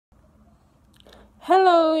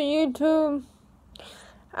Hello YouTube,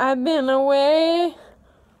 I've been away.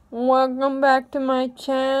 Welcome back to my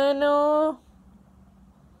channel,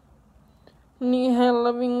 Neha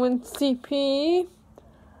Living with CP.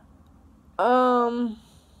 I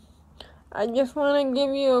just want to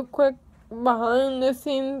give you a quick behind the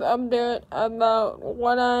scenes update about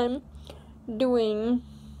what I'm doing.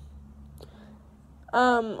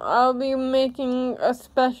 I'll be making a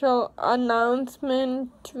special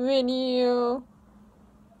announcement video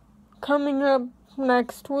coming up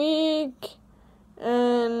next week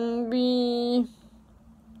and be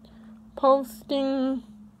posting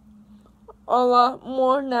a lot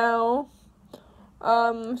more now.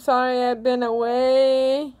 Sorry I've been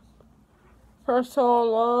away for so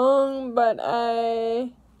long, but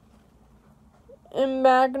I am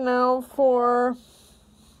back now for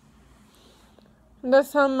the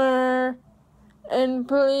summer, and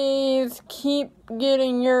please keep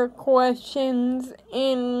getting your questions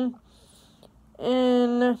in,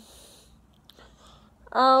 and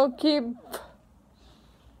I'll keep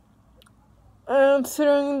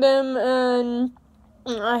answering them. And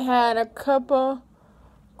I had a couple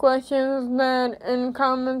questions that in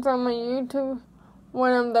comments on my YouTube,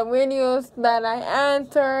 one of the videos that I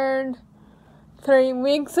answered 3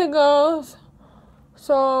 weeks ago.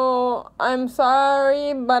 So I'm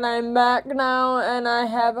sorry, but I'm back now, and I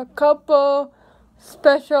have a couple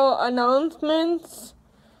special announcements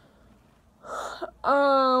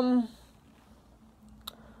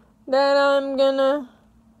that I'm gonna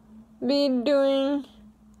be doing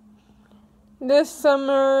this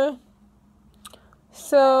summer.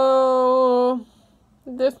 So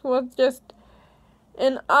this was just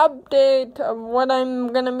an update of what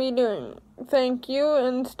I'm gonna be doing. Thank you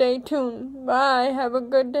and stay tuned. Bye. Have a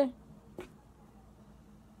good day.